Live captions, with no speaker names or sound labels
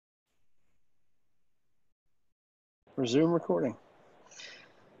Resume recording.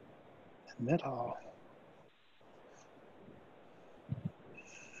 Admit all.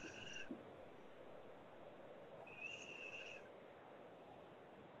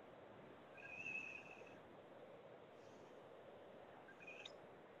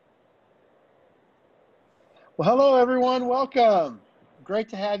 Well, hello, everyone. Welcome. Great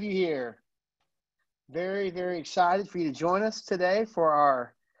to have you here. Very, very excited for you to join us today for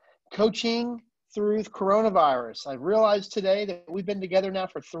our coaching through coronavirus. I realized today that we've been together now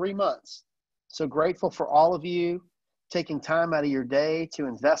for 3 months. So grateful for all of you taking time out of your day to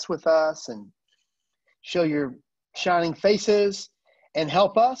invest with us and show your shining faces and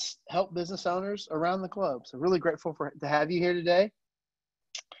help us help business owners around the globe. So really grateful to have you here today.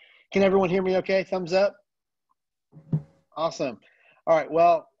 Can everyone hear me okay? Thumbs up. Awesome. All right.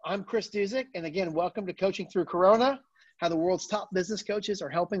 Well, I'm Chris Duzick, and again, welcome to Coaching Through Corona, how the world's top business coaches are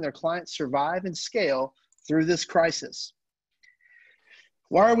helping their clients survive and scale through this crisis.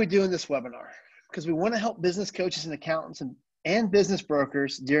 Why are we doing this webinar? Because we want to help business coaches and accountants and business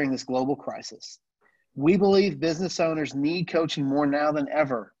brokers during this global crisis. We believe business owners need coaching more now than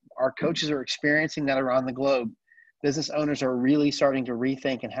ever. Our coaches are experiencing that around the globe. Business owners are really starting to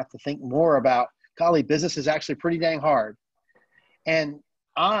rethink and have to think more about, golly, business is actually pretty dang hard. And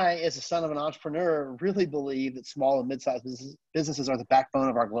I, as a son of an entrepreneur, really believe that small and mid-sized businesses are the backbone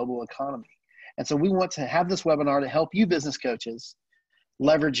of our global economy. And so we want to have this webinar to help you business coaches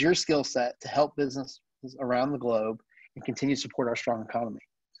leverage your skill set to help businesses around the globe and continue to support our strong economy.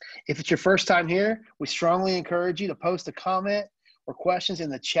 If it's your first time here, we strongly encourage you to post a comment or questions in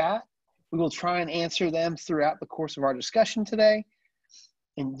the chat. We will try and answer them throughout the course of our discussion today.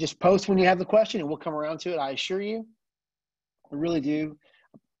 And just post when you have the question and we'll come around to it, I assure you. We really do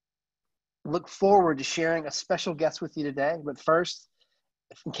look forward to sharing a special guest with you today. But first,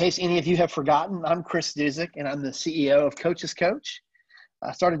 in case any of you have forgotten, I'm Chris Duzick, and I'm the CEO of Coach's Coach.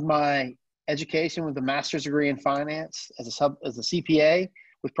 I started my education with a master's degree in finance as a CPA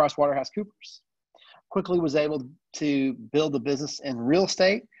with PricewaterhouseCoopers. Quickly was able to build a business in real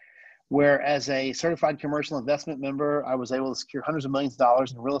estate, where as a certified commercial investment member, I was able to secure hundreds of millions of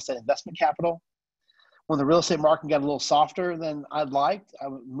dollars in real estate investment capital. When the real estate market got a little softer than I'd liked, I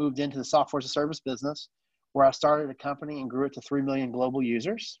moved into the software as a service business, where I started a company and grew it to 3 million global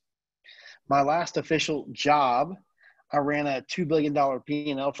users. My last official job, I ran a $2 billion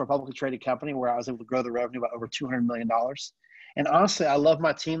P&L for a publicly traded company where I was able to grow the revenue by over $200 million. And honestly, I love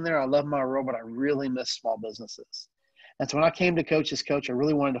my team there. I love my role, but I really miss small businesses. And so when I came to Coach's Coach, I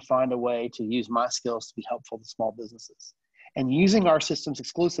really wanted to find a way to use my skills to be helpful to small businesses. And using our systems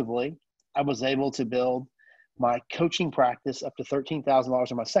exclusively, I was able to build my coaching practice up to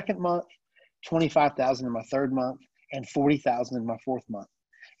 $13,000 in my second month, $25,000 in my third month, and $40,000 in my fourth month.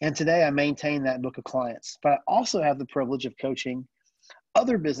 And today I maintain that book of clients. But I also have the privilege of coaching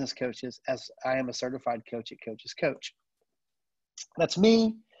other business coaches as I am a certified coach at Coach's Coach. That's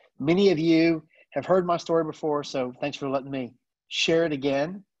me. Many of you have heard my story before, so thanks for letting me share it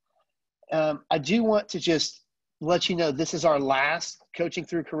again. I do want to just let you know this is our last Coaching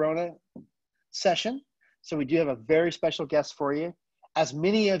Through Corona session. So we do have a very special guest for you. As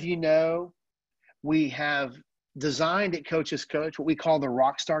many of you know, we have designed at Coach's Coach what we call the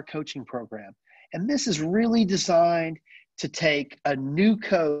Rockstar Coaching Program. And this is really designed to take a new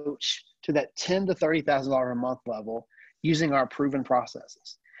coach to that $10,000 to $30,000 a month level using our proven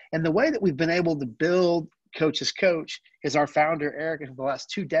processes. And the way that we've been able to build Coach's Coach is our founder, Eric, for the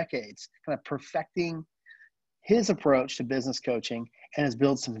last 2 decades, kind of perfecting his approach to business coaching and has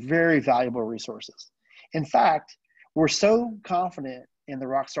built some very valuable resources. In fact, we're so confident in the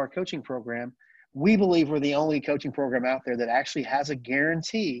Rockstar Coaching Program, we believe we're the only coaching program out there that actually has a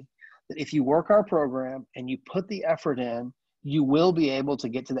guarantee that if you work our program and you put the effort in, you will be able to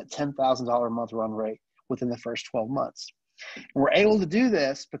get to that $10,000 a month run rate within the first 12 months. And we're able to do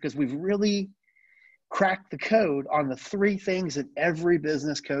this because we've really cracked the code on the 3 things that every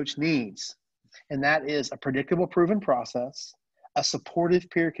business coach needs. And that is a predictable, proven process, a supportive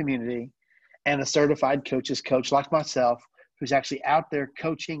peer community, and a certified coach's coach like myself, who's actually out there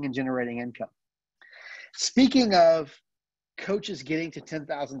coaching and generating income. Speaking of coaches getting to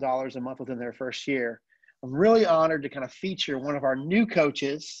 $10,000 a month within their first year, I'm really honored to kind of feature one of our new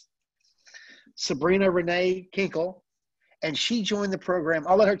coaches, Sabrina Renée Kinckle, and she joined the program.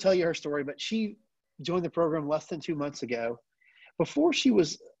 I'll let her tell you her story, but she joined the program less than 2 months ago. Before she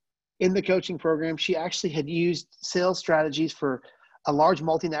was in the coaching program, she actually had used sales strategies for a large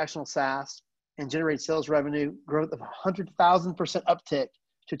multinational SaaS and generated sales revenue growth of 100,000% uptick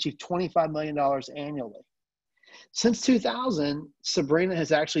to achieve $25 million annually. Since 2000, Sabrina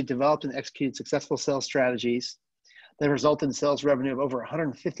has actually developed and executed successful sales strategies that resulted in sales revenue of over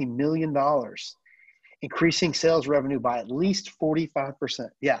 $150 million, increasing sales revenue by at least 45%.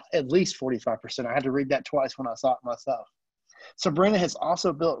 Yeah, at least 45%. I had to read that twice when I saw it myself. Sabrina has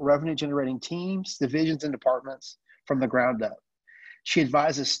also built revenue-generating teams, divisions, and departments from the ground up. She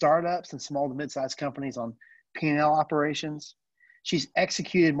advises startups and small to mid-sized companies on P&L operations. She's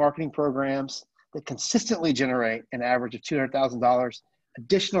executed marketing programs that consistently generate an average of $200,000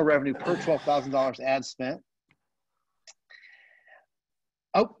 additional revenue per $12,000 ad spent.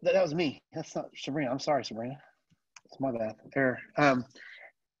 Oh, that was me. That's not Sabrina. I'm sorry, Sabrina. It's my bad. Error.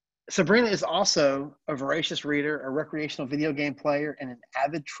 Sabrina is also a voracious reader, a recreational video game player, and an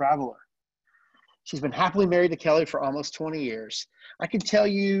avid traveler. She's been happily married to Kelly for almost 20 years. I can tell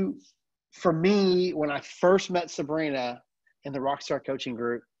you, for me, when I first met Sabrina in the Rockstar Coaching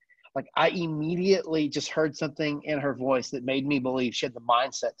Group, like I immediately just heard something in her voice that made me believe she had the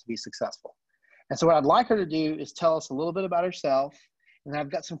mindset to be successful. And so what I'd like her to do is tell us a little bit about herself, and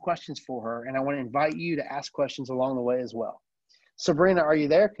I've got some questions for her, and I want to invite you to ask questions along the way as well. Sabrina, are you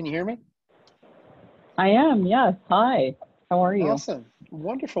there? Can you hear me? I am, yes. Hi. How are you? Awesome.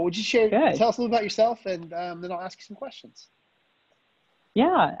 Wonderful. Would you tell us a little about yourself, and then I'll ask you some questions.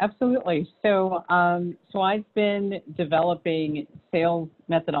 Yeah, absolutely. So I've been developing sales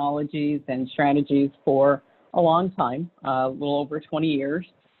methodologies and strategies for a long time, a little over 20 years.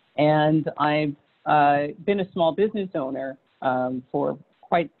 And I've been a small business owner for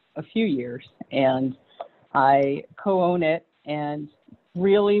quite a few years. And I co-own it and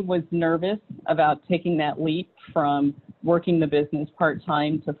really was nervous about taking that leap from working the business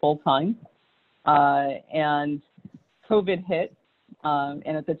part-time to full-time. And COVID hit.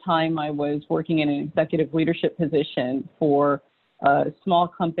 And at the time, I was working in an executive leadership position for a small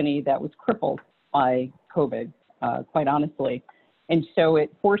company that was crippled by COVID, quite honestly. And so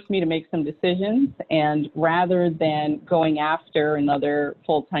it forced me to make some decisions. And rather than going after another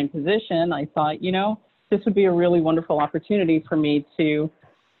full-time position, I thought, this would be a really wonderful opportunity for me to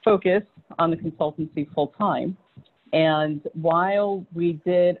focus on the consultancy full-time. And while we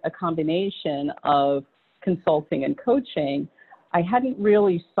did a combination of consulting and coaching, I hadn't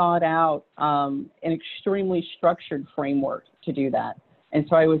really sought out an extremely structured framework to do that. And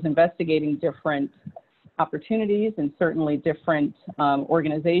so I was investigating different opportunities and certainly different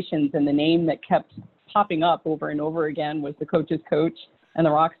organizations, and the name that kept popping up over and over again was the Coach's Coach and the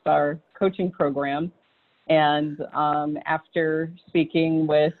Rockstar Coaching Program. And after speaking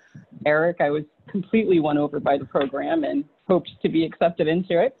with Eric, I was completely won over by the program and hoped to be accepted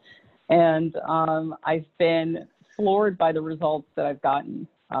into it. And I've been floored by the results that I've gotten.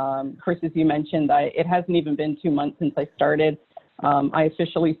 Chris, as you mentioned, it hasn't even been 2 months since I started. I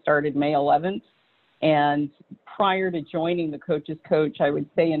officially started May 11th. And prior to joining the Coach's Coach, I would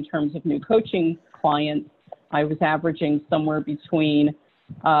say in terms of new coaching clients, I was averaging somewhere between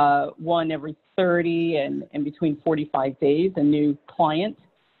one every 30 and between 45 days, a new client.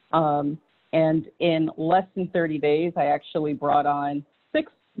 And in less than 30 days, I actually brought on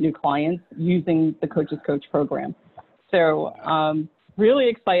 6 new clients using the Coach's Coach program. So really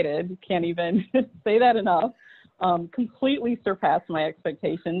excited, can't even say that enough. Completely surpassed my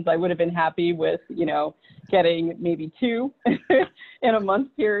expectations. I would have been happy with, getting maybe 2 in a month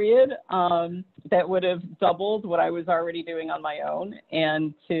period. That would have doubled what I was already doing on my own.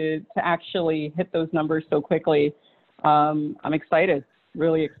 And to actually hit those numbers so quickly, I'm excited,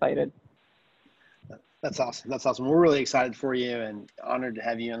 really excited. That's awesome. That's awesome. We're really excited for you and honored to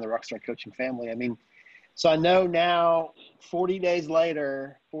have you in the Rockstar Coaching family. I mean, so I know now 40 days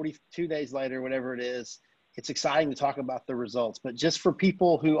later, 42 days later, whatever it is, it's exciting to talk about the results. But just for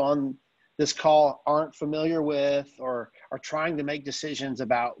people who on this call aren't familiar with or are trying to make decisions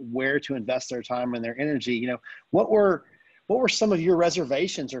about where to invest their time and their energy, what were some of your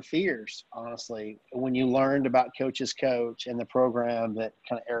reservations or fears, honestly, when you learned about Coach's Coach and the program that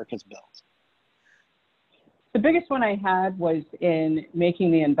kind of Eric has built? The biggest one I had was in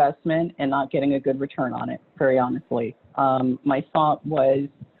making the investment and not getting a good return on it, very honestly. My thought was,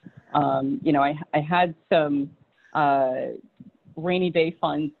 I had some rainy day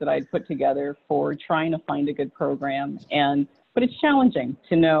funds that I'd put together for trying to find a good program. But it's challenging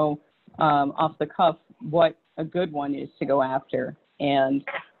to know off the cuff what a good one is to go after. And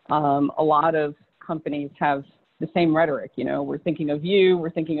a lot of companies have the same rhetoric, we're thinking of you, we're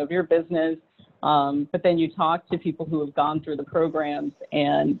thinking of your business. But then you talk to people who have gone through the programs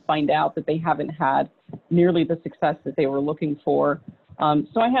and find out that they haven't had nearly the success that they were looking for.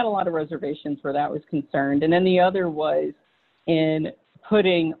 So I had a lot of reservations where that was concerned. And then the other was in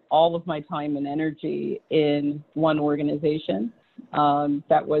putting all of my time and energy in one organization.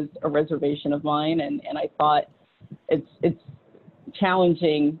 That was a reservation of mine. And I thought, it's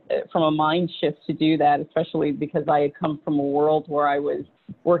challenging from a mind shift to do that, especially because I had come from a world where I was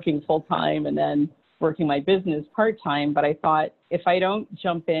working full time and then working my business part time. But I thought, if I don't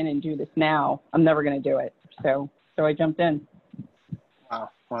jump in and do this now, I'm never going to do it. So I jumped in. Wow.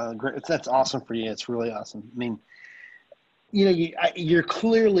 Wow. Great. That's awesome for you. It's really awesome. I mean, you're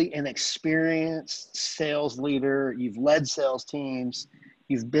clearly an experienced sales leader. You've led sales teams.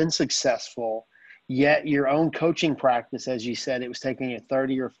 You've been successful. Yet your own coaching practice, as you said, it was taking you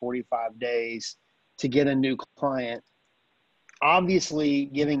 30 or 45 days to get a new client. Obviously,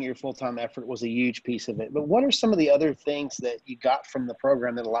 giving it your full-time effort was a huge piece of it. But what are some of the other things that you got from the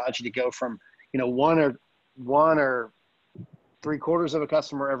program that allowed you to go from, one or three quarters of a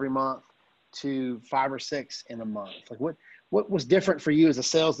customer every month to 5 or 6 in a month? Like what was different for you as a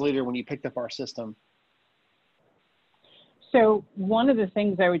sales leader when you picked up our system? So one of the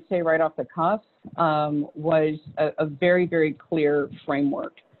things I would say right off the cuff was a very, very clear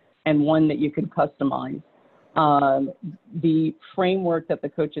framework, and one that you could customize. The framework that the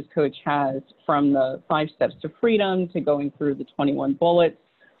Coach's Coach has, from the 5 steps to freedom to going through the 21 bullets,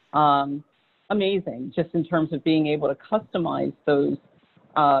 amazing, just in terms of being able to customize those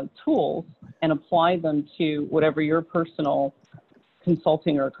tools and apply them to whatever your personal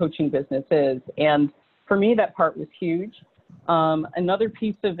consulting or coaching business is. And for me, that part was huge. Another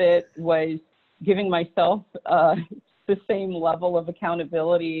piece of it was giving myself the same level of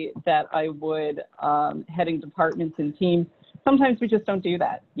accountability that I would heading departments and teams. Sometimes we just don't do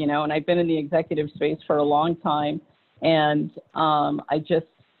that, and I've been in the executive space for a long time, and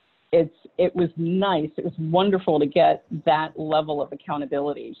it was nice. It was wonderful to get that level of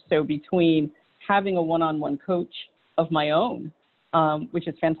accountability. So between having a one-on-one coach of my own, which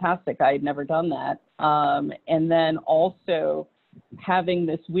is fantastic. I had never done that. And then also having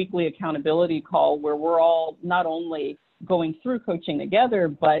this weekly accountability call where we're all not only going through coaching together,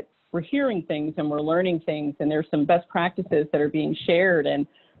 but we're hearing things and we're learning things, and there's some best practices that are being shared and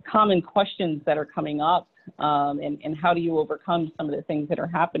common questions that are coming up, and how do you overcome some of the things that are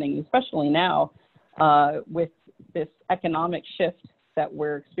happening, especially now with this economic shift that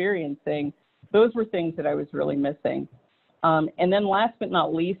we're experiencing. Those were things that I was really missing. And then last but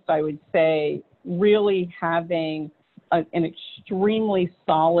not least, I would say really having an extremely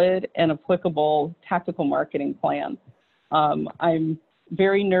solid and applicable tactical marketing plan. I'm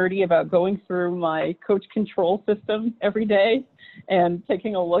very nerdy about going through my coach control system every day and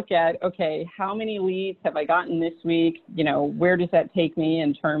taking a look at, okay, how many leads have I gotten this week? Where does that take me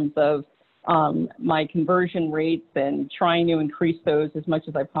in terms of my conversion rates, and trying to increase those as much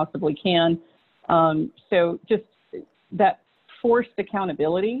as I possibly can. So just that forced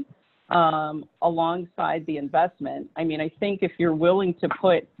accountability alongside the investment. I mean, I think if you're willing to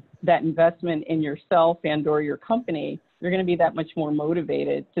put that investment in yourself and or your company, you're going to be that much more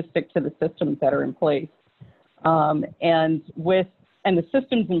motivated to stick to the systems that are in place. And the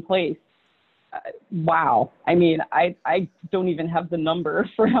systems in place, wow. I mean, I don't even have the number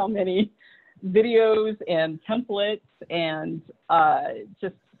for how many videos and templates and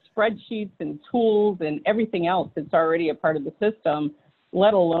just spreadsheets and tools and everything else that's already a part of the system,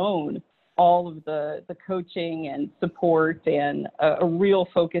 let alone all of the coaching and support and a real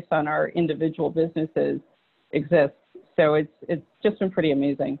focus on our individual businesses exists. So it's just been pretty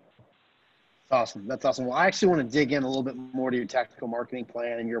amazing. Awesome. That's awesome. Well, I actually want to dig in a little bit more to your tactical marketing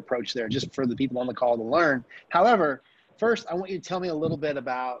plan and your approach there, just for the people on the call to learn. However, first, I want you to tell me a little bit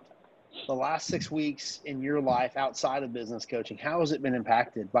about the last 6 weeks in your life outside of business coaching. How has it been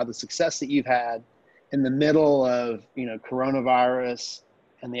impacted by the success that you've had in the middle of, coronavirus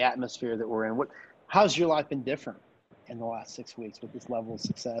and the atmosphere that we're in? How's your life been different in the last 6 weeks with this level of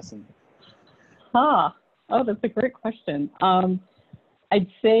success? Oh, that's a great question. I'd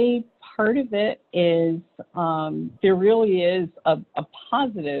say part of it is there really is a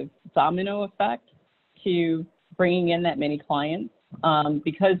positive domino effect to bringing in that many clients,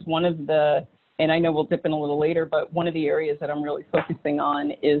 because one of the, and I know we'll dip in a little later, but one of the areas that I'm really focusing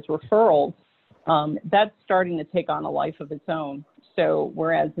on is referrals. That's starting to take on a life of its own. So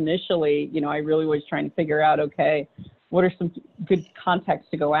whereas initially, I really was trying to figure out, okay, what are some good contacts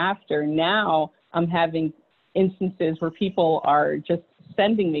to go after? Now I'm having instances where people are just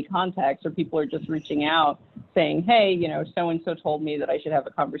sending me contacts, or people are just reaching out saying, hey, so-and-so told me that I should have a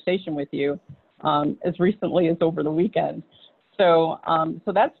conversation with you, as recently as over the weekend. So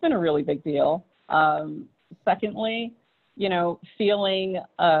that's been a really big deal. Secondly, feeling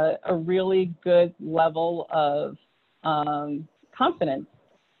a really good level of confidence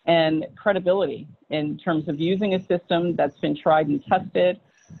and credibility in terms of using a system that's been tried and tested,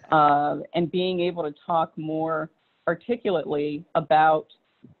 and being able to talk more articulately about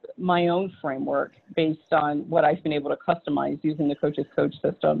my own framework based on what I've been able to customize using the Coach's Coach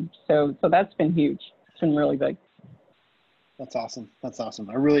system. So that's been huge. It's been really big. That's awesome. That's awesome.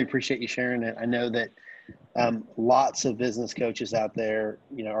 I really appreciate you sharing it. I know that lots of business coaches out there,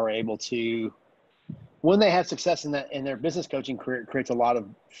 are able to, when they have success in their business coaching career, it creates a lot of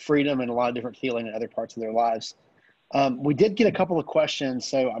freedom and a lot of different feeling in other parts of their lives. We did get a couple of questions,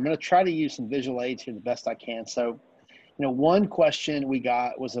 so I'm going to try to use some visual aids here the best I can. So, one question we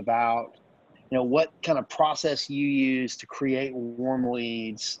got was about, what kind of process you use to create warm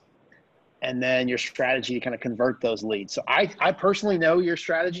leads, and then your strategy to kind of convert those leads. So I personally know your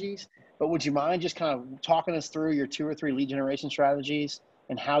strategies, but would you mind just kind of talking us through your 2 or 3 lead generation strategies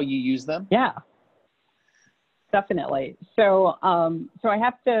and how you use them? Yeah, definitely. So,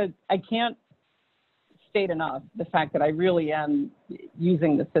 I can't state enough the fact that I really am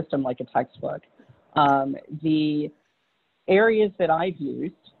using the system like a textbook. The areas that I've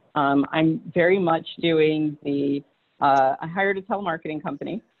used, I'm very much doing I hired a telemarketing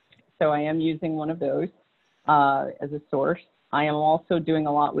company. So I am using one of those as a source. I am also doing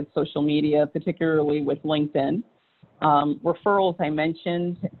a lot with social media, particularly with LinkedIn. Referrals I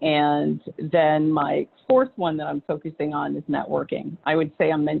mentioned, and then my 4th one that I'm focusing on is networking. I would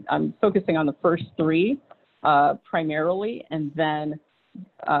say I'm focusing on the first 3 primarily, and then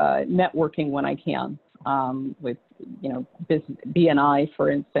networking when I can with BNI,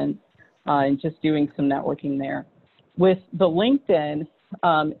 for instance, and just doing some networking there. With the LinkedIn,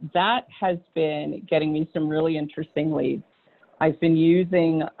 that has been getting me some really interesting leads. I've been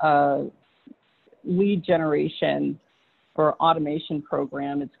using a lead generation or automation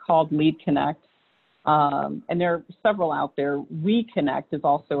program. It's called Lead Connect. And there are several out there. We Connect is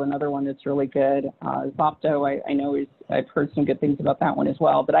also another one that's really good. Zopto, I know I've heard some good things about that one as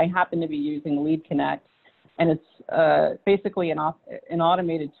well, but I happen to be using Lead Connect, and it's basically an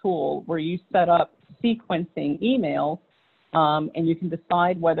automated tool where you set up sequencing emails, and you can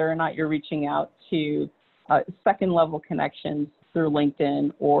decide whether or not you're reaching out to 2nd-level connections through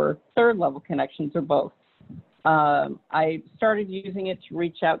LinkedIn or 3rd-level connections or both. I started using it to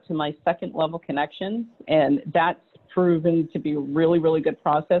reach out to my 2nd-level connections, and that's proven to be a really, really good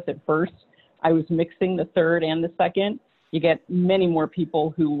process. At first, I was mixing the 3rd and the 2nd. You get many more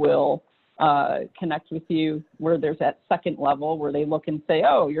people who will connect with you where there's that 2nd level where they look and say,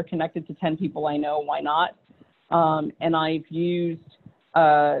 oh, you're connected to 10 people I know, why not? And I've used 3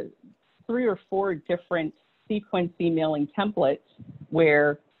 or 4 different sequence emailing templates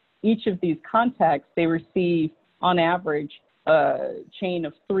where each of these contacts, they receive on average a chain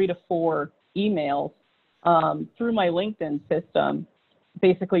of 3 to 4 emails through my LinkedIn system,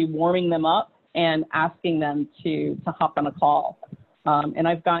 basically warming them up and asking them to hop on a call. And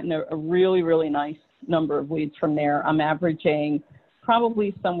I've gotten a really, really nice number of leads from there. I'm averaging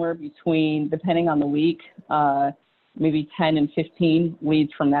probably somewhere between, depending on the week, maybe 10 and 15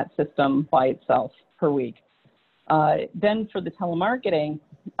 leads from that system by itself per week. Then for the telemarketing,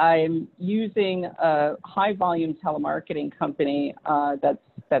 I'm using a high volume telemarketing company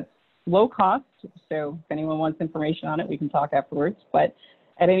that's low cost. So if anyone wants information on it, we can talk afterwards. But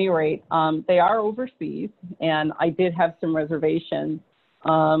at any rate, they are overseas, and I did have some reservations,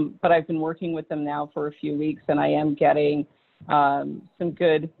 but I've been working with them now for a few weeks, and I am getting some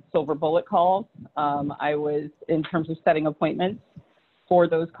good silver bullet calls. I was, in terms of setting appointments for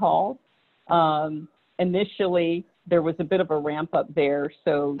those calls, initially there was a bit of a ramp up there.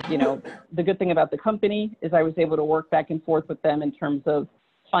 So, the good thing about the company is I was able to work back and forth with them in terms of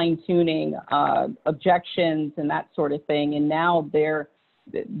fine tuning objections and that sort of thing. And now they're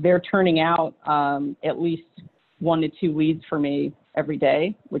turning out at least 1 to 2 leads for me every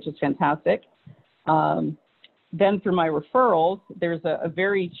day, which is fantastic. Then through my referrals, there's a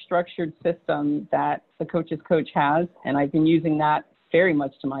very structured system that the Coach's Coach has, and I've been using that very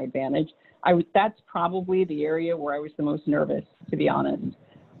much to my advantage. That's probably the area where I was the most nervous, to be honest.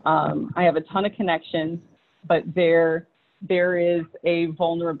 I have a ton of connections, but there is a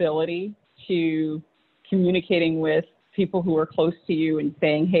vulnerability to communicating with people who are close to you and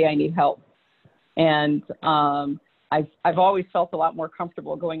saying, hey, I need help. And I've always felt a lot more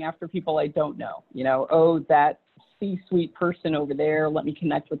comfortable going after people I don't know. Oh, that C-suite person over there, let me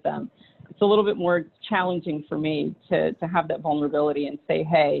connect with them. It's a little bit more challenging for me to have that vulnerability and say,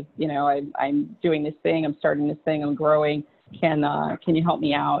 hey, I'm doing this thing, I'm starting this thing, I'm growing. Can you help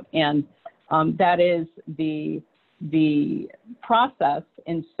me out? And that is the process.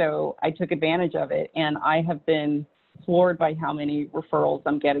 And so I took advantage of it, and I have been floored by how many referrals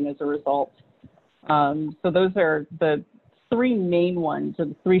I'm getting as a result. So those are the three main ones, or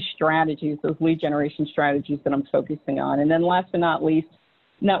the three strategies, those lead generation strategies that I'm focusing on. And then last but not least,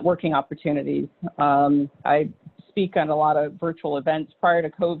 networking opportunities. I speak on a lot of virtual events. Prior to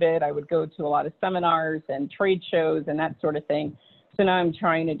COVID, I would go to a lot of seminars and trade shows and that sort of thing. So now I'm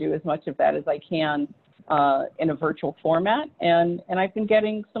trying to do as much of that as I can in a virtual format, and I've been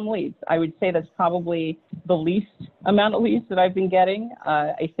getting some leads. I would say that's probably the least amount of leads that I've been getting.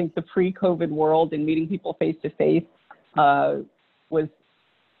 I think the pre-COVID world and meeting people face-to-face was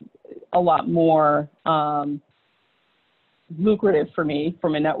a lot more lucrative for me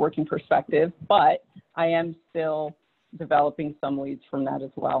from a networking perspective, but I am still developing some leads from that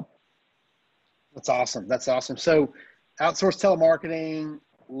as well. That's awesome. That's awesome. So outsourced telemarketing,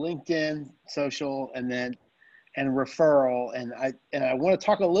 LinkedIn, social, and referral. And I want to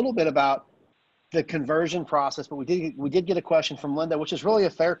talk a little bit about the conversion process, but we did get a question from Linda, which is really a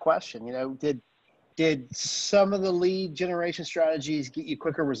fair question. You know, did some of the lead generation strategies get you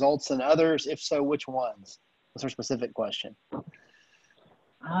quicker results than others? If so, which ones? That's our specific question.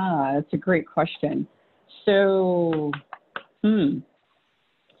 That's a great question. So,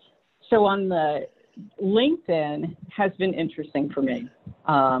 so on the LinkedIn has been interesting for me.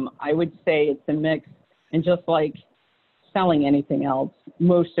 I would say it's a mix, and just like selling anything else,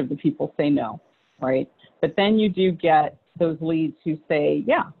 most of the people say no, right? But then you do get those leads who say,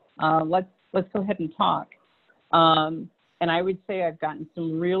 yeah, let's go ahead and talk. And I would say I've gotten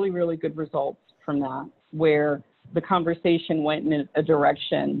some really, really good results from that, where the conversation went in a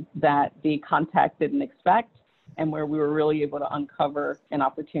direction that the contact didn't expect, and where we were really able to uncover an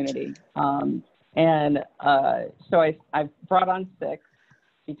opportunity. So I've brought on 6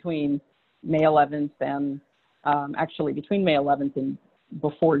 between May 11th and actually between May 11th and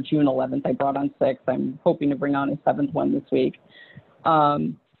before June 11th, I brought on 6. I'm hoping to bring on a 7th one this week.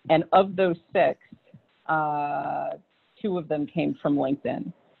 And of those 6, 2 of them came from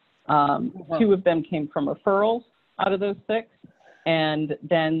LinkedIn. 2 of them came from referrals out of those 6. And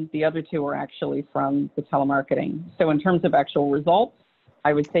then the other 2 were actually from the telemarketing. So in terms of actual results,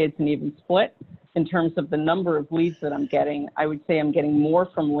 I would say it's an even split. In terms of the number of leads that I'm getting, I would say I'm getting more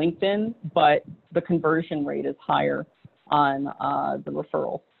from LinkedIn, but the conversion rate is higher on the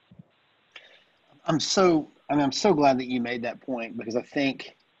referral. I'm so glad that you made that point, because I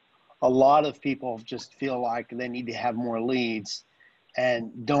think a lot of people just feel like they need to have more leads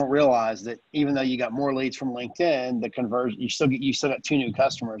and don't realize that even though you got more leads from LinkedIn, the conversion, you still got 2 new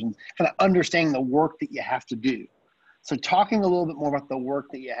customers, and kind of understanding the work that you have to do. So talking a little bit more about the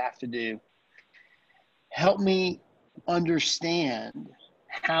work that you have to do, help me understand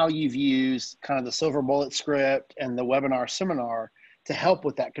how you've used kind of the silver bullet script and the webinar seminar to help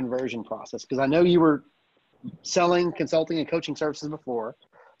with that conversion process. Because I know you were selling, consulting, and coaching services before.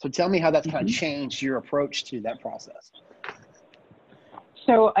 So tell me how that's kind of changed your approach to that process.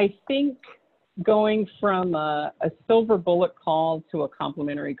 So I think going from a silver bullet call to a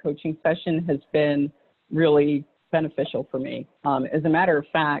complimentary coaching session has been really beneficial for me. As a matter of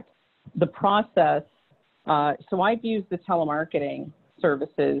fact, the process, so I've used the telemarketing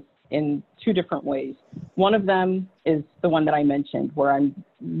services in 2 different ways. One of them is the one that I mentioned, where I'm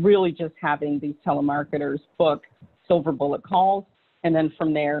really just having these telemarketers book silver bullet calls. And then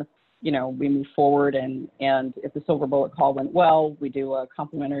from there, you know, we move forward, and if the silver bullet call went well, we do a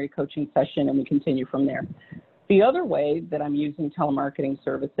complimentary coaching session and we continue from there. The other way that I'm using telemarketing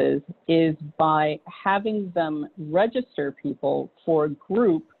services is by having them register people for a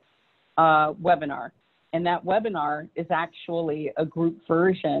group webinar. And that webinar is actually a group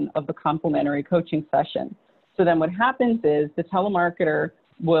version of the complimentary coaching session. So then what happens is the telemarketer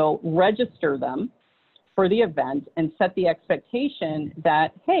will register them for the event and set the expectation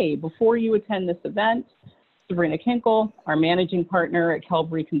that, hey, before you attend this event, Sabrina Kinckle, our managing partner at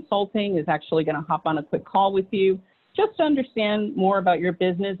Calvary Consulting, is actually going to hop on a quick call with you just to understand more about your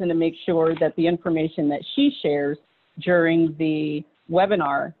business and to make sure that the information that she shares during the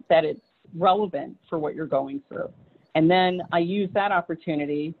webinar, that it's relevant for what you're going through. And then I use that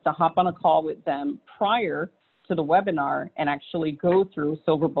opportunity to hop on a call with them prior to the webinar and actually go through a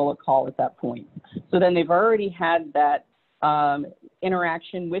silver bullet call at that point. So then they've already had that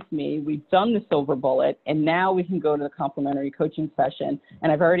interaction with me. We've done the silver bullet, and now we can go to the complimentary coaching session.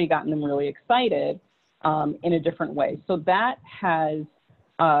 And I've already gotten them really excited in a different way. So that has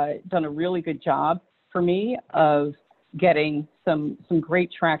done a really good job for me of getting some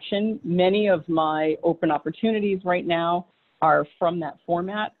great traction. Many of my open opportunities right now are from that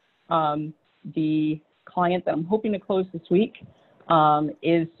format. The client that I'm hoping to close this week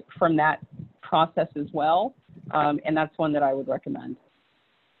is from that process as well. And that's one that I would recommend.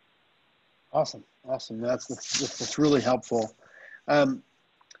 Awesome. Awesome. That's really helpful.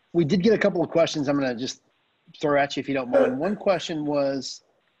 We did get a couple of questions I'm going to just throw at you if you don't mind. One question was,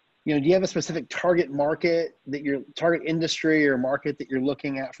 do you have a specific target market that your target industry or market that you're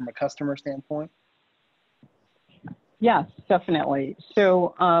looking at from a customer standpoint? Yes, definitely.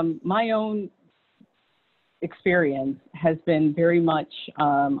 So my own experience has been very much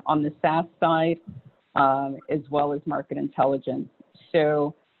on the SaaS side as well as market intelligence.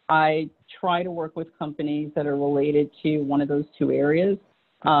 So I try to work with companies that are related to one of those two areas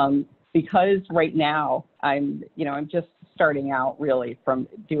because right now I'm just starting out really from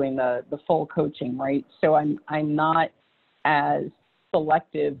doing the full coaching, right? So I'm not as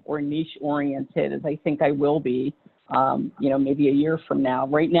selective or niche oriented as I think I will be, maybe a year from now.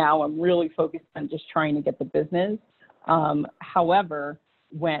 Right now, I'm really focused on just trying to get the business. However,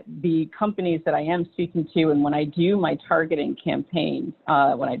 when the companies that I am speaking to and when I do my targeting campaigns,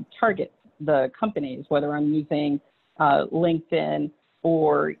 when I target the companies, whether I'm using LinkedIn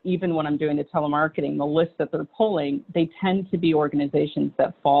or even when I'm doing the telemarketing, the list that they're pulling, they tend to be organizations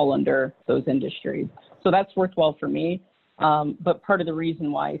that fall under those industries. So that's worthwhile for me. But part of the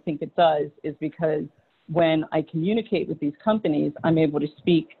reason why I think it does is because when I communicate with these companies, I'm able to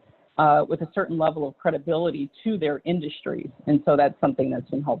speak with a certain level of credibility to their industries. And so that's something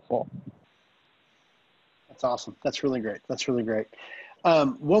that's been helpful. That's awesome. That's really great. That's really great.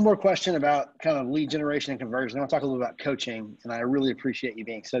 One more question about kind of lead generation and conversion. I want to talk a little about coaching, and I really appreciate you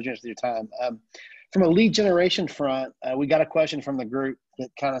being so generous with your time. From a lead generation front, we got a question from the group that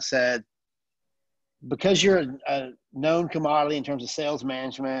kind of said, because you're a known commodity in terms of sales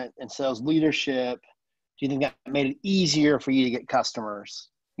management and sales leadership, do you think that made it easier for you to get customers?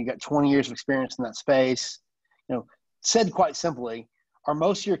 You got 20 years of experience in that space. Said quite simply, are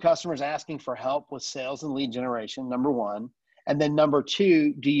most of your customers asking for help with sales and lead generation, number one? And then number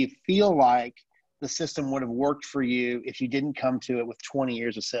two, do you feel like the system would have worked for you if you didn't come to it with 20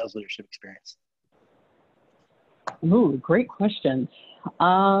 years of sales leadership experience? Ooh, great question.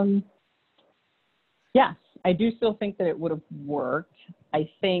 Yes, I do still think that it would have worked. I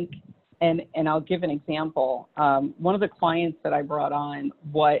think, and I'll give an example. One of the clients that I brought on,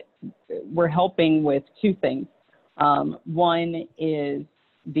 we're helping with two things. One is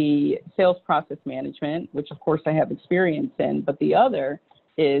the sales process management, which of course I have experience in, but the other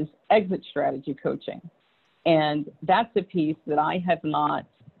is exit strategy coaching. And that's a piece that I have not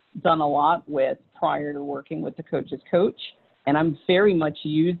done a lot with prior to working with the coach's coach. And I'm very much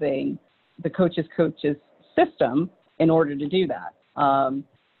using the coach's system in order to do that.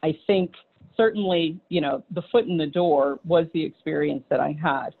 I think certainly, the foot in the door was the experience that I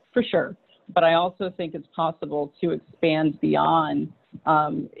had, for sure. But I also think it's possible to expand beyond,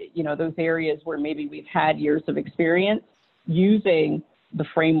 those areas where maybe we've had years of experience using the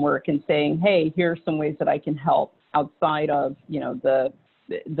framework and saying, hey, here are some ways that I can help outside of,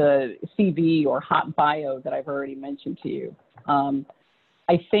 the CV or hot bio that I've already mentioned to you.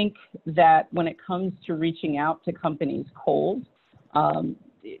 I think that when it comes to reaching out to companies cold,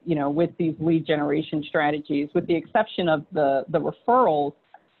 with these lead generation strategies, with the exception of the referrals,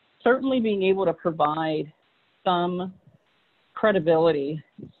 certainly being able to provide some credibility,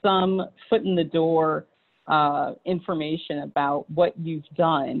 some foot in the door information about what you've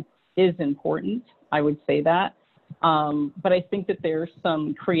done is important. I would say that. But I think that there's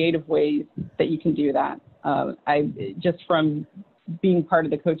some creative ways that you can do that. Just from being part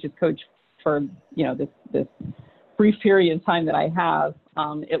of the coach's coach for, this brief period of time that I have,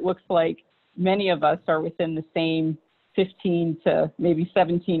 it looks like many of us are within the same 15 to maybe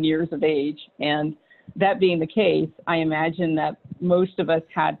 17 years of age. And that being the case, I imagine that most of us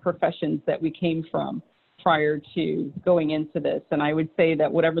had professions that we came from prior to going into this. And I would say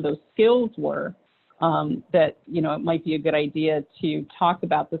that whatever those skills were, that, it might be a good idea to talk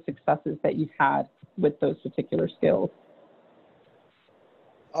about the successes that you've had with those particular skills.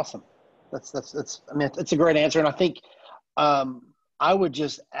 Awesome. It's a great answer. And I think I would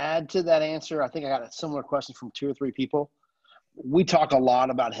just add to that answer. I think I got a similar question from 2 or 3 people. We talk a lot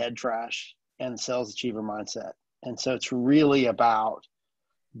about head trash and sales achiever mindset. And so it's really about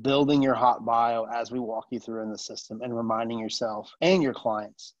building your hot bio as we walk you through in the system and reminding yourself and your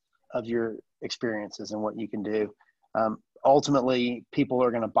clients of your experiences and what you can do. Ultimately, people are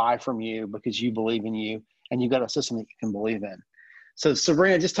going to buy from you because you believe in you and you've got a system that you can believe in. So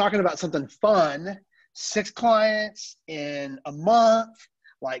Sabrina, just talking about something fun, 6 clients in a month,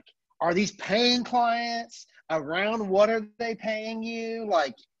 like, are these paying clients? Around what are they paying you?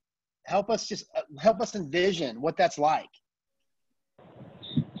 Like, help us envision what that's like.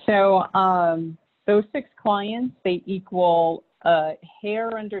 So those 6 clients, they equal a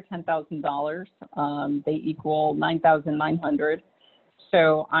hair under $10,000. They equal 9,900.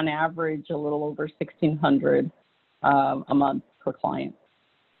 So on average, a little over 1,600 a month per client.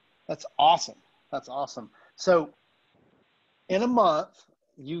 That's awesome. That's awesome. So in a month,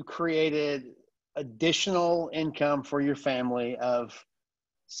 you created additional income for your family of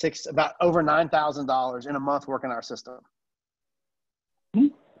about over $9,000 in a month working our system. Mm-hmm.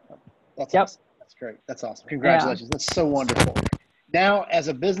 That's yep. awesome. That's great. That's awesome. Congratulations. Yeah. That's so wonderful. Now, as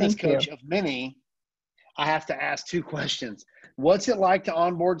a business coach of many, I have to ask two questions. What's it like to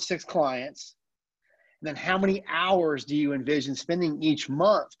onboard 6 clients? And then how many hours do you envision spending each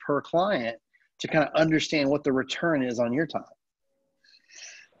month per client to kind of understand what the return is on your time?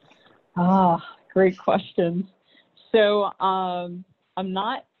 Great questions. So I'm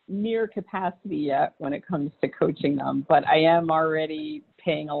not near capacity yet when it comes to coaching them, but I am already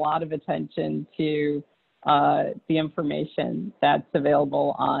paying a lot of attention to the information that's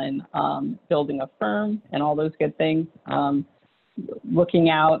available on building a firm and all those good things. Looking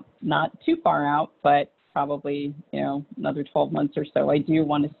out, not too far out, but probably, another 12 months or so, I do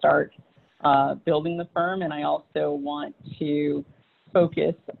want to start building the firm, and I also want to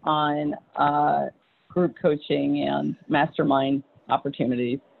focus on group coaching and mastermind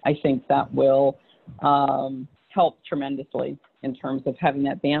opportunities. I think that will help tremendously in terms of having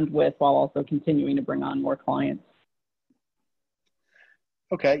that bandwidth while also continuing to bring on more clients.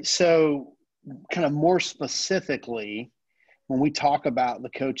 Okay, so kind of more specifically, when we talk about the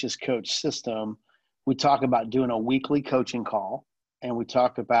Coach's Coach system, we talk about doing a weekly coaching call, and we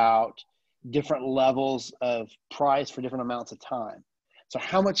talk about different levels of price for different amounts of time. So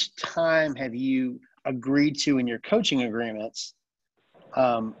how much time have you agreed to in your coaching agreements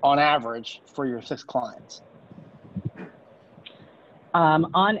on average for your 6 clients?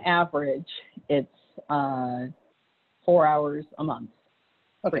 On average, it's 4 hours a month.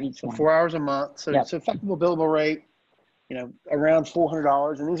 Okay, so 4 hours a month. So, yep. So effective billable rate, around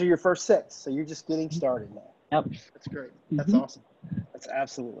 $400, and these are your first 6. So you're just getting started now. Yep. That's great. That's awesome. That's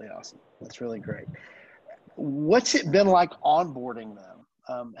absolutely awesome. That's really great. What's it been like onboarding them?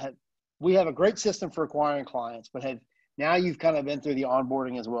 We have a great system for acquiring clients, but now you've kind of been through the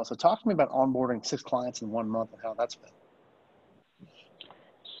onboarding as well. So talk to me about onboarding 6 clients in 1 month and how that's been.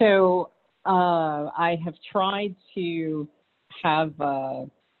 So I have tried to have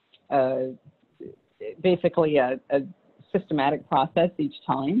basically a systematic process each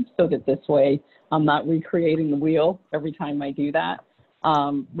time, so that this way I'm not recreating the wheel every time I do that.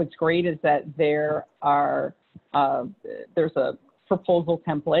 What's great is that there's a proposal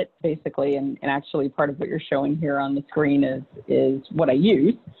template basically, and actually part of what you're showing here on the screen is what I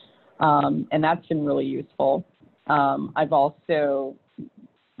use, and that's been really useful. I've also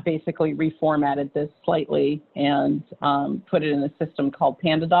basically reformatted this slightly and put it in a system called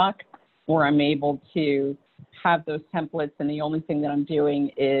PandaDoc, where I'm able to have those templates, and the only thing that I'm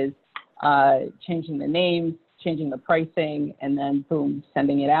doing is changing the names, changing the pricing, and then boom,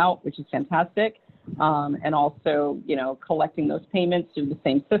 sending it out, which is fantastic. And also, collecting those payments through the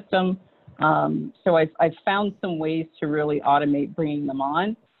same system. So I've found some ways to really automate bringing them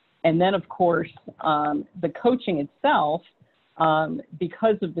on. And then, of course, the coaching itself,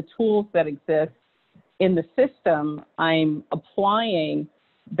 because of the tools that exist in the system, I'm applying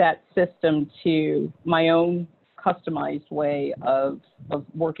that system to my own customized way of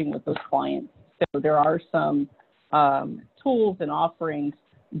working with those clients. So there are some tools and offerings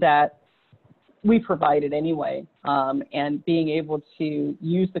that we provided anyway, and being able to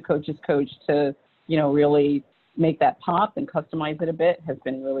use the Coach's Coach to, really make that pop and customize it a bit has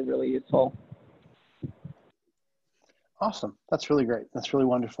been really, really useful. Awesome. That's really great. That's really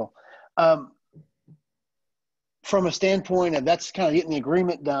wonderful. From a standpoint of that's kind of getting the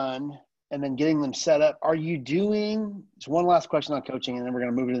agreement done and then getting them set up, are you doing, just one last question on coaching and then we're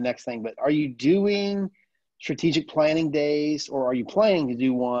going to move to the next thing, but are you doing strategic planning days, or are you planning to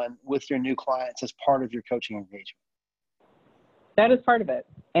do one with your new clients as part of your coaching engagement? That is part of it.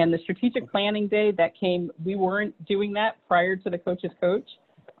 And the strategic planning day we weren't doing that prior to the Coach's Coach.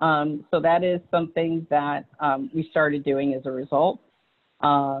 So that is something that we started doing as a result.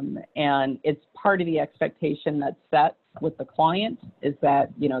 And it's part of the expectation that's set with the client is that,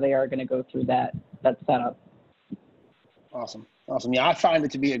 they are going to go through that setup. Awesome. Awesome. Yeah, I find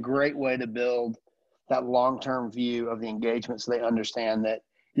it to be a great way to build that long-term view of the engagement so they understand that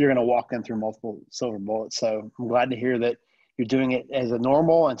you're going to walk them through multiple silver bullets. So I'm glad to hear that you're doing it as a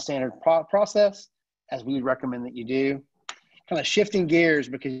normal and standard process, as we would recommend that you do. Kind of shifting gears,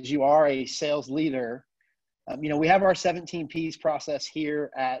 because you are a sales leader. We have our 17 Ps process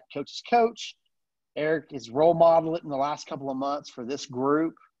here at Coach's Coach. Eric has role modeled it in the last couple of months for this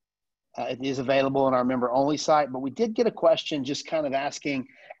group. It is available on our member-only site, but we did get a question just kind of asking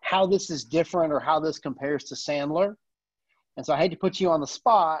how this is different or how this compares to Sandler. And so I hate to put you on the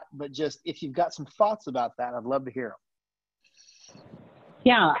spot, but just if you've got some thoughts about that, I'd love to hear them.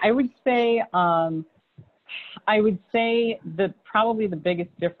 Yeah, I would say that probably the biggest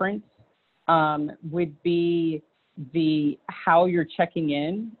difference would be how you're checking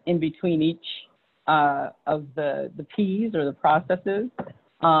in between each of the P's or the processes,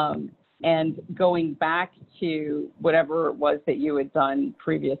 and going back to whatever it was that you had done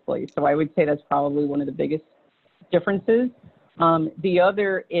previously. So I would say that's probably one of the biggest differences. The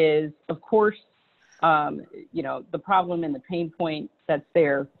other is, of course, the problem and the pain point that's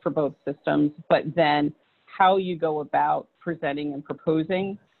there for both systems, but then how you go about presenting and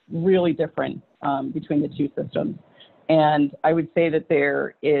proposing, really different between the two systems. And I would say that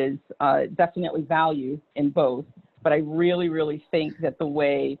there is definitely value in both, but I really, really think that the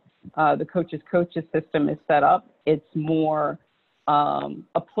way the coaches system is set up, it's more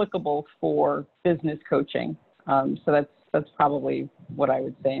applicable for business coaching. So that's probably what I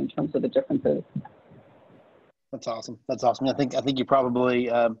would say in terms of the differences. That's awesome. That's awesome. I think you probably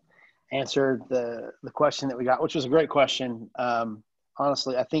answered the question that we got, which was a great question.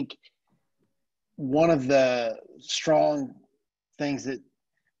 Honestly, I think one of the strong things that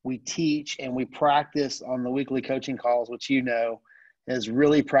we teach and we practice on the weekly coaching calls, which is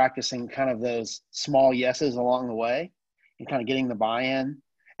really practicing kind of those small yeses along the way and kind of getting the buy-in.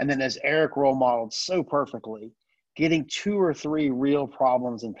 And then, as Eric role modeled so perfectly, getting 2 or 3 real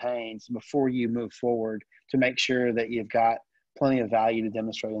problems and pains before you move forward to make sure that you've got plenty of value to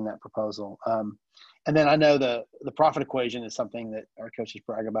demonstrate in that proposal. And then I know the profit equation is something that our coaches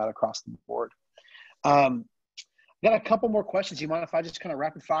brag about across the board. Got a couple more questions. You mind if I just kind of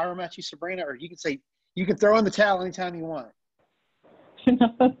rapid fire them at you, Sabrina? Or you can throw in the towel anytime you want.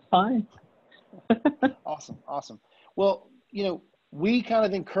 No, that's fine. Awesome. Well, we kind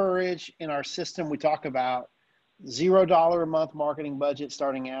of encourage in our system, we talk about $0 a month marketing budget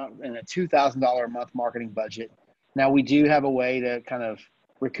starting out and a $2,000 a month marketing budget. Now, we do have a way to kind of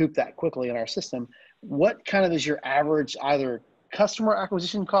recoup that quickly in our system. What kind of is your average either customer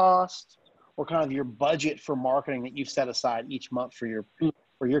acquisition cost or kind of your budget for marketing that you've set aside each month for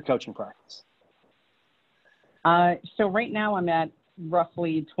your coaching practice? So right now I'm at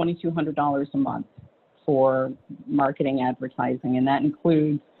roughly $2,200 a month for marketing advertising, and that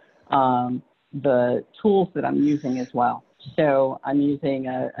includes the tools that I'm using as well. So I'm using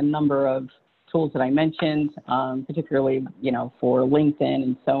a number of tools that I mentioned, particularly, for LinkedIn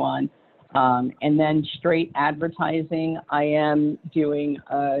and so on. And then straight advertising, I am doing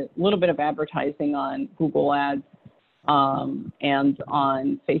a little bit of advertising on Google Ads and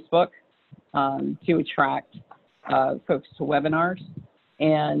on Facebook to attract folks to webinars.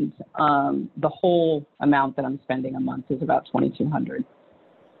 And the whole amount that I'm spending a month is about $2,200.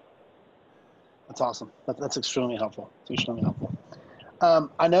 That's awesome. That's extremely helpful. It's extremely helpful.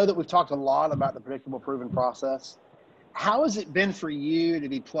 I know that we've talked a lot about the predictable, proven process. How has it been for you to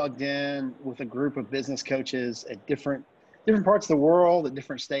be plugged in with a group of business coaches at different parts of the world, at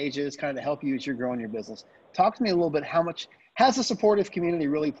different stages, kind of to help you as you're growing your business? Talk to me a little bit. How much has the supportive community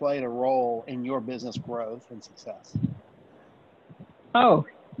really played a role in your business growth and success? Oh,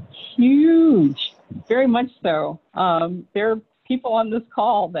 huge. Very much so. There are people on this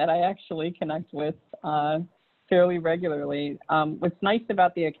call that I actually connect with fairly regularly. What's nice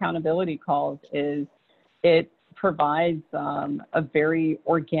about the accountability calls is it provides a very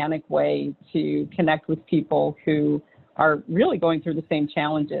organic way to connect with people who are really going through the same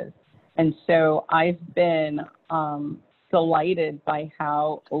challenges. And so I've been delighted by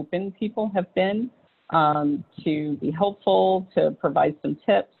how open people have been to be helpful, to provide some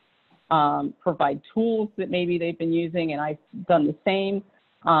tips, provide tools that maybe they've been using and I've done the same,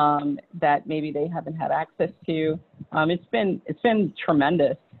 that maybe they haven't had access to. It's been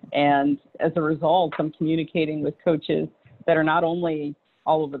tremendous. And as a result, I'm communicating with coaches that are not only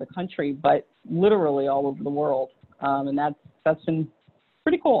all over the country, but literally all over the world. And that's been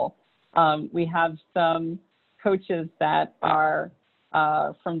pretty cool. We have some coaches that are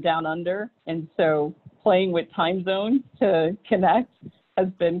from down under. And so playing with time zones to connect has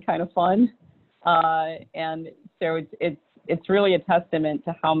been kind of fun. And so it's really a testament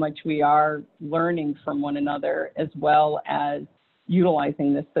to how much we are learning from one another as well as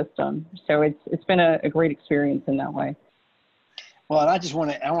utilizing this system. So it's been a great experience in that way. Well, and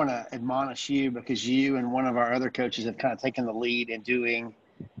I want to admonish you because you and one of our other coaches have kind of taken the lead in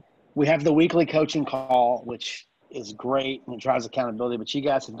we have the weekly coaching call, which is great and it drives accountability, but you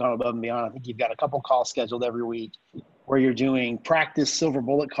guys have gone above and beyond. I think you've got a couple calls scheduled every week where you're doing practice silver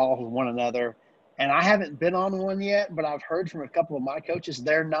bullet calls with one another. And I haven't been on one yet, but I've heard from a couple of my coaches,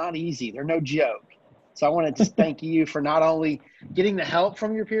 they're not easy. They're no joke. So I want to just thank you for not only getting the help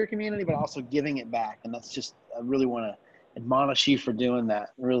from your peer community, but also giving it back. And that's just, I really want to admonish you for doing that.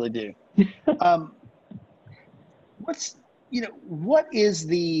 I really do. What is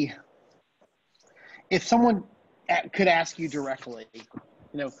if someone could ask you directly,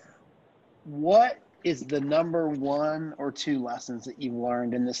 what is the number one or two lessons that you've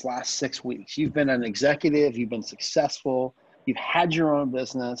learned in this last 6 weeks? You've been an executive, you've been successful, you've had your own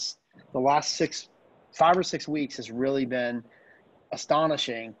business. The last 5 or 6 weeks has really been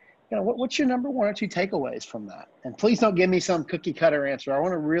astonishing. What's your number one or two takeaways from that? And please don't give me some cookie cutter answer. I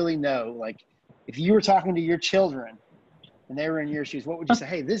want to really know, if you were talking to your children and they were in your shoes, what would you say?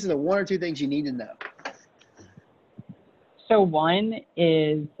 Hey, this is the one or two things you need to know. So one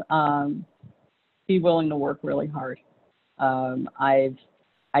is be willing to work really hard. I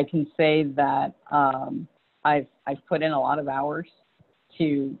can say that I've put in a lot of hours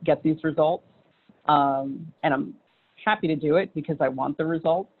to get these results, and I'm happy to do it because I want the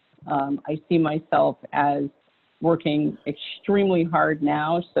results. I see myself as working extremely hard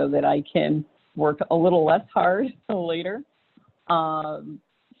now so that I can work a little less hard later.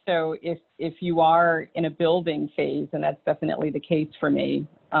 So if you are in a building phase, and that's definitely the case for me,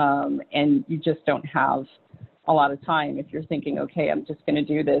 and you just don't have a lot of time, if you're thinking, okay, I'm just going to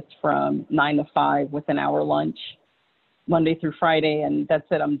do this from 9 to 5 with an hour lunch, Monday through Friday, and that's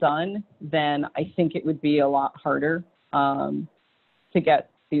it, I'm done, then I think it would be a lot harder to get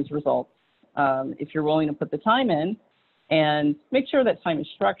these results. If you're willing to put the time in and make sure that time is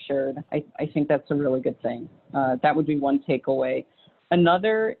structured, I think that's a really good thing. That would be one takeaway.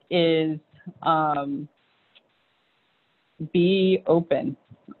 Another is be open.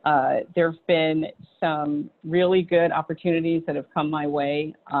 There have been some really good opportunities that have come my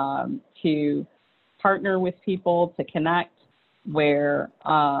way to partner with people, to connect, where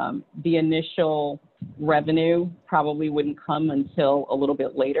the initial revenue probably wouldn't come until a little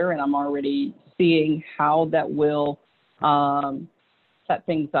bit later, and I'm already seeing how that will set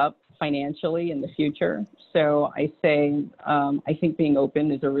things up financially in the future. So I say, I think being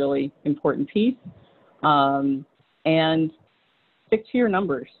open is a really important piece, and stick to your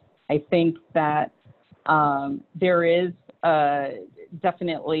numbers. I think that there is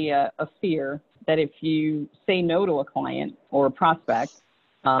definitely a fear that if you say no to a client or a prospect,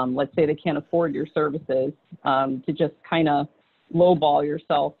 let's say they can't afford your services, to just kind of lowball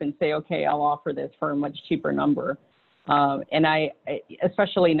yourself and say, okay, I'll offer this for a much cheaper number. And I,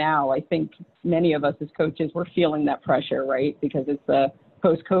 especially now, I think many of us as coaches, we're feeling that pressure, right? Because it's a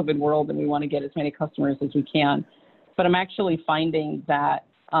post-COVID world and we want to get as many customers as we can. But I'm actually finding that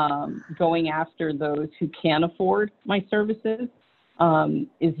going after those who can afford my services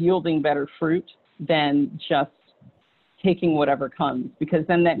is yielding better fruit than just taking whatever comes, because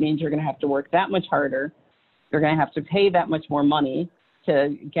then that means you're going to have to work that much harder. You're going to have to pay that much more money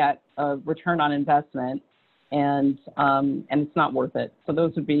to get a return on investment, and it's not worth it. So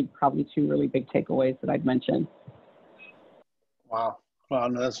those would be probably two really big takeaways that I'd mention. Wow. Well,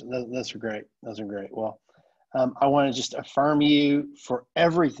 no, those are great. Those are great. Well, I want to just affirm you for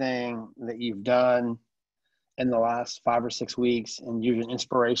everything that you've done in the last 5 or 6 weeks, and you're an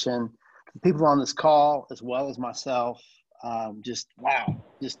inspiration to people on this call as well as myself. Just wow,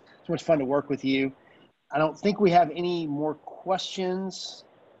 just so much fun to work with you. I don't think we have any more questions.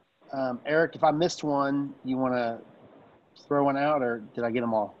 Eric, if I missed one, you want to throw one out, or did I get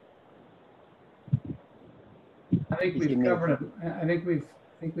them all? I think we've covered them. I think we've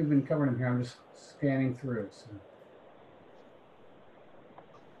been covering them here. I'm just scanning through. So.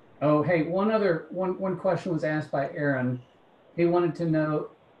 Oh, hey, one question was asked by Aaron. He wanted to know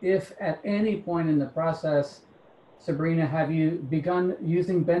if at any point in the process, Sabrina, have you begun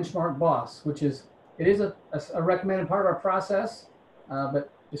using Benchmark Boss, which is a recommended part of our process,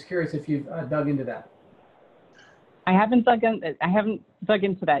 but just curious if you've dug into that. I haven't dug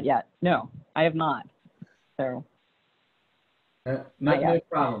into that yet. No, I have not. So. No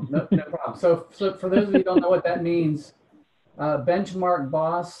problem. No problem. So for those of you who don't know what that means, Benchmark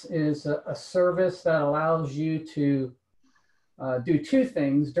Boss is a service that allows you to do two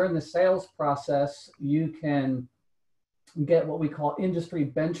things. During the sales process, you can get what we call industry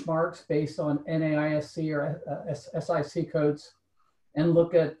benchmarks based on NAISC or SIC codes, and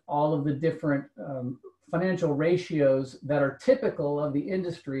look at all of the different financial ratios that are typical of the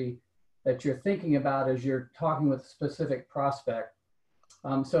industry that you're thinking about as you're talking with a specific prospect.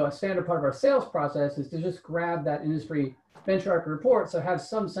 So a standard part of our sales process is to just grab that industry benchmark report, so have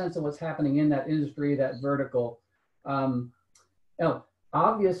some sense of what's happening in that industry, that vertical. You know,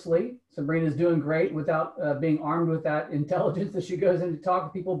 obviously, Sabrina's doing great without being armed with that intelligence that she goes in to talk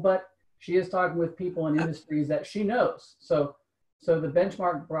to people, but she is talking with people in industries that she knows. So the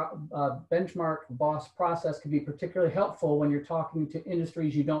benchmark boss process can be particularly helpful when you're talking to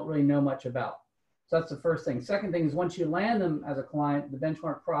industries you don't really know much about. So that's the first thing. Second thing is, once you land them as a client, the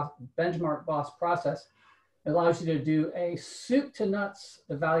benchmark boss process allows you to do a soup to nuts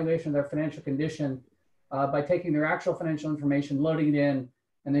evaluation of their financial condition by taking their actual financial information, loading it in,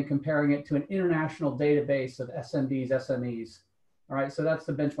 and then comparing it to an international database of SMBs, SMEs. All right, so that's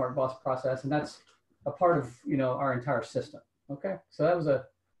the benchmark boss process, and that's a part of our entire system. Okay, so that was a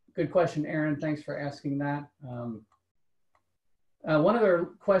good question, Aaron. Thanks for asking that. One other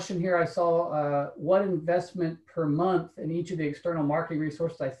question here I saw, what investment per month in each of the external marketing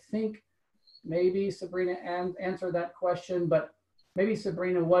resources? I think maybe Sabrina answered that question, but maybe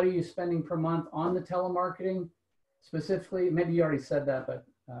Sabrina, what are you spending per month on the telemarketing specifically? Maybe you already said that, but.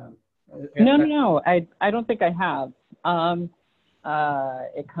 No, I don't think I have.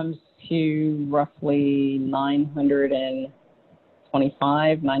 It comes to roughly $925,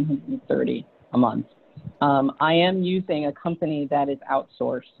 $930 a month. I am using a company that is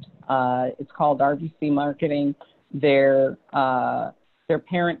outsourced. It's called RBC Marketing. Their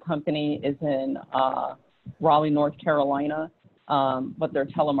parent company is in Raleigh, North Carolina, but their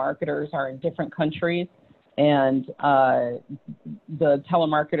telemarketers are in different countries. And the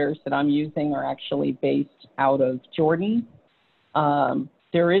telemarketers that I'm using are actually based out of Jordan.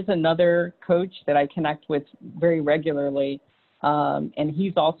 There is another coach that I connect with very regularly, and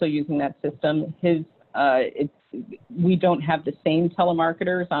he's also using that system. We don't have the same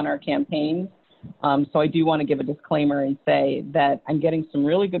telemarketers on our campaigns, so I do want to give a disclaimer and say that I'm getting some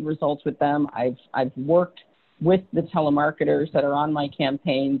really good results with them. I've worked with the telemarketers that are on my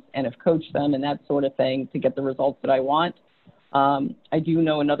campaigns and have coached them and that sort of thing to get the results that I want. I do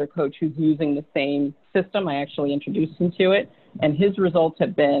know another coach who's using the same system. I actually introduced him to it, and his results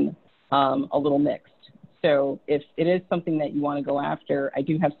have been a little mixed. So if it is something that you want to go after, I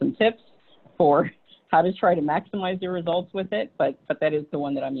do have some tips for how to try to maximize your results with it, but that is the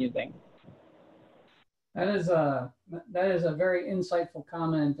one that I'm using. That is a very insightful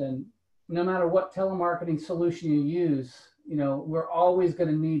comment, and no matter what telemarketing solution you use, we're always going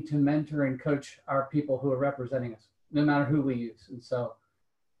to need to mentor and coach our people who are representing us, no matter who we use. And so,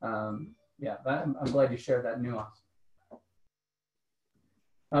 yeah, I'm glad you shared that nuance.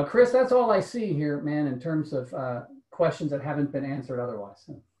 Chris, that's all I see here, man, in terms of questions that haven't been answered otherwise.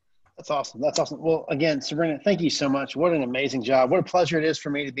 That's awesome. That's awesome. Well, again, Sabrina, thank you so much. What an amazing job. What a pleasure it is for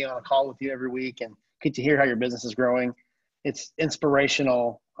me to be on a call with you every week and get to hear how your business is growing. It's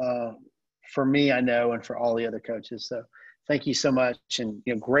inspirational for me, I know, and for all the other coaches. So thank you so much. And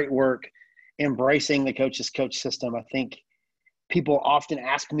great work embracing the coach system. I think people often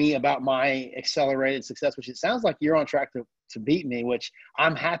ask me about my accelerated success, which it sounds like you're on track to beat me, which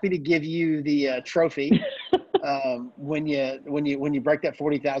I'm happy to give you the trophy. When you break that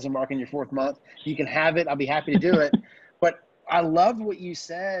 40,000 mark in your fourth month, you can have it. I'll be happy to do it. But I loved what you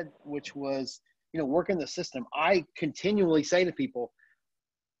said, which was, work in the system. I continually say to people,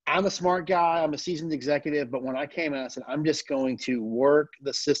 I'm a smart guy, I'm a seasoned executive, but when I came out, I said, I'm just going to work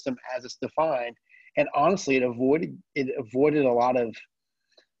the system as it's defined. And honestly, it avoided a lot of,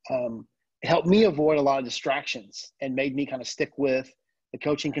 it helped me avoid a lot of distractions and made me kind of stick with the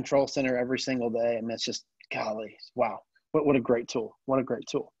coaching control center every single day. And that's just, golly, wow. What a great tool. What a great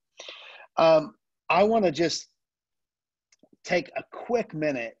tool. I want to just take a quick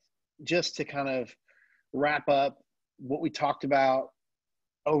minute just to kind of wrap up what we talked about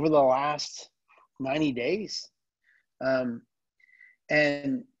over the last 90 days. And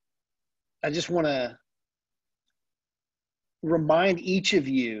I just want to remind each of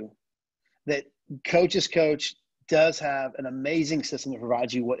you that Coach's Coach does have an amazing system that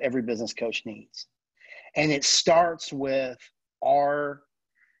provides you what every business coach needs. And it starts with our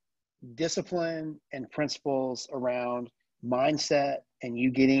discipline and principles around mindset and you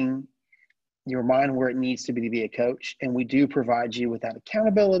getting your mind where it needs to be a coach. And we do provide you with that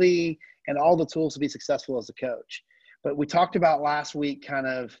accountability and all the tools to be successful as a coach. But we talked about last week kind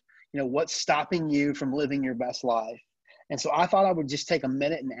of, what's stopping you from living your best life. And so I thought I would just take a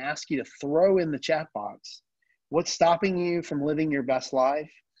minute and ask you to throw in the chat box, what's stopping you from living your best life?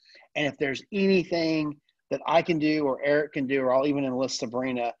 And if there's anything that I can do or Eric can do, or I'll even enlist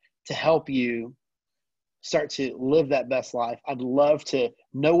Sabrina to help you start to live that best life, I'd love to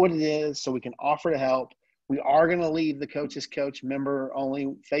know what it is so we can offer to help. We are going to leave the Coach's Coach member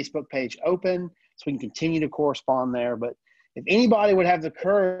only Facebook page open so we can continue to correspond there. But if anybody would have the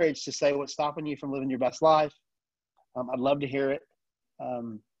courage to say what's stopping you from living your best life, I'd love to hear it.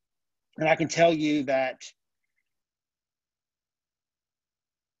 And I can tell you that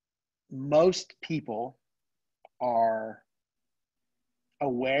most people are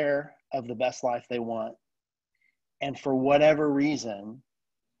aware of the best life they want. And for whatever reason,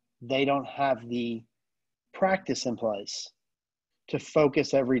 they don't have the practice in place to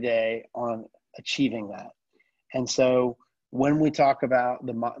focus every day on achieving that. And so when we talk about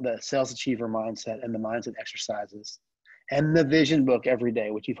the sales achiever mindset and the mindset exercises and the vision book every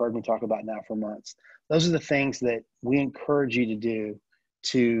day, which you've heard me talk about now for months, those are the things that we encourage you to do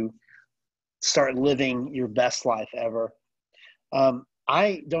to start living your best life ever.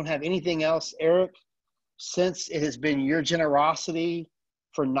 I don't have anything else, Eric, since it has been your generosity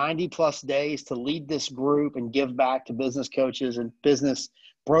for 90 plus days to lead this group and give back to business coaches and business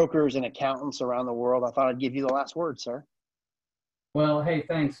brokers and accountants around the world. I thought I'd give you the last word, sir. Well, hey,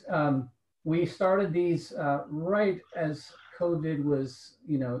 thanks. We started these right as COVID was,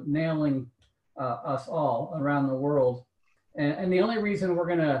 nailing us all around the world. And the only reason we're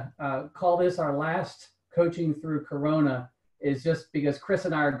going to call this our last Coaching Through Corona is just because Chris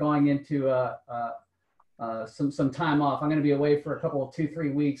and I are going into some time off. I'm going to be away for a couple of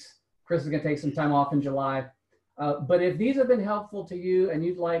 2-3 weeks. Chris is going to take some time off in July. But if these have been helpful to you and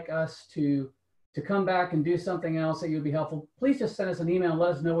you'd like us to come back and do something else that you'd be helpful, please just send us an email and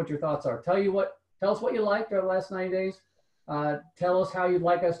let us know what your thoughts are. Tell us what you liked over the last 90 days. Tell us how you'd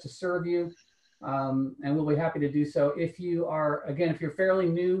like us to serve you. And we'll be happy to do so. If you are, again, if you're fairly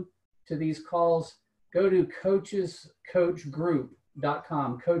new to these calls, go to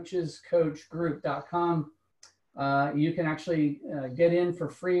coachescoachgroup.com, coachescoachgroup.com. You can actually get in for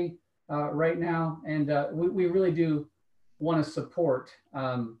free right now. And we really do want to support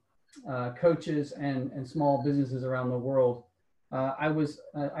coaches and small businesses around the world. I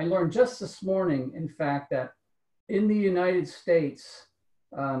learned just this morning, in fact, that in the United States,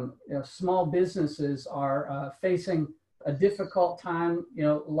 small businesses are facing a difficult time,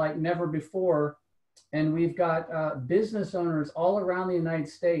 like never before. And we've got business owners all around the United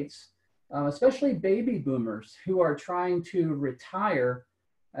States, especially baby boomers, who are trying to retire.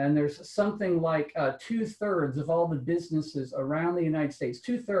 And there's something like 2/3 of all the businesses around the United States,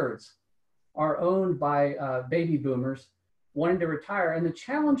 2/3 are owned by baby boomers wanting to retire. And the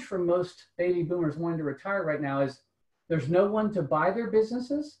challenge for most baby boomers wanting to retire right now is there's no one to buy their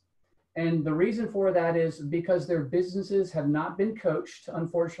businesses. And the reason for that is because their businesses have not been coached,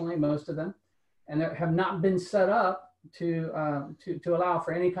 unfortunately, most of them, and have not been set up to allow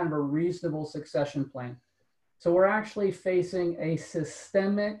for any kind of a reasonable succession plan. So we're actually facing a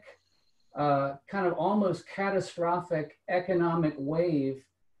systemic, kind of almost catastrophic economic wave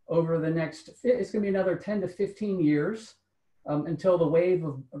over the next, it's going to be another 10 to 15 years until the wave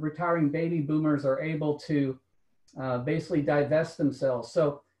of retiring baby boomers are able to basically divest themselves.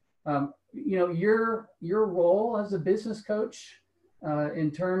 So, your role as a business coach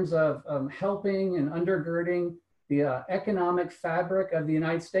in terms of helping and undergirding the economic fabric of the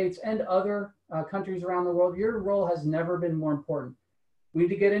United States and other countries around the world, your role has never been more important. We need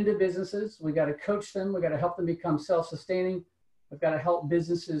to get into businesses. We got to coach them. We got to help them become self-sustaining. We've got to help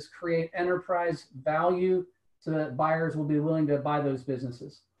businesses create enterprise value so that buyers will be willing to buy those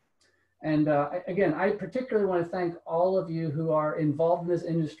businesses. And again, I particularly want to thank all of you who are involved in this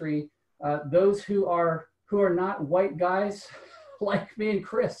industry, those who are not white guys like me and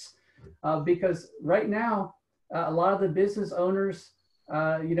Chris, because right now, a lot of the business owners,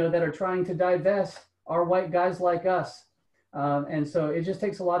 that are trying to divest are white guys like us. And so it just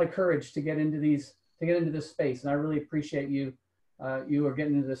takes a lot of courage to get into this space. And I really appreciate you are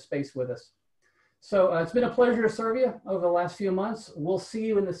getting into this space with us. So it's been a pleasure to serve you over the last few months. We'll see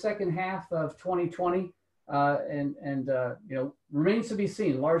you in the second half of 2020. Remains to be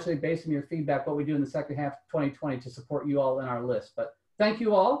seen, largely based on your feedback, what we do in the second half of 2020 to support you all in our list. But thank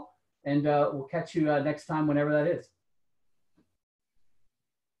you all, and we'll catch you next time, whenever that is.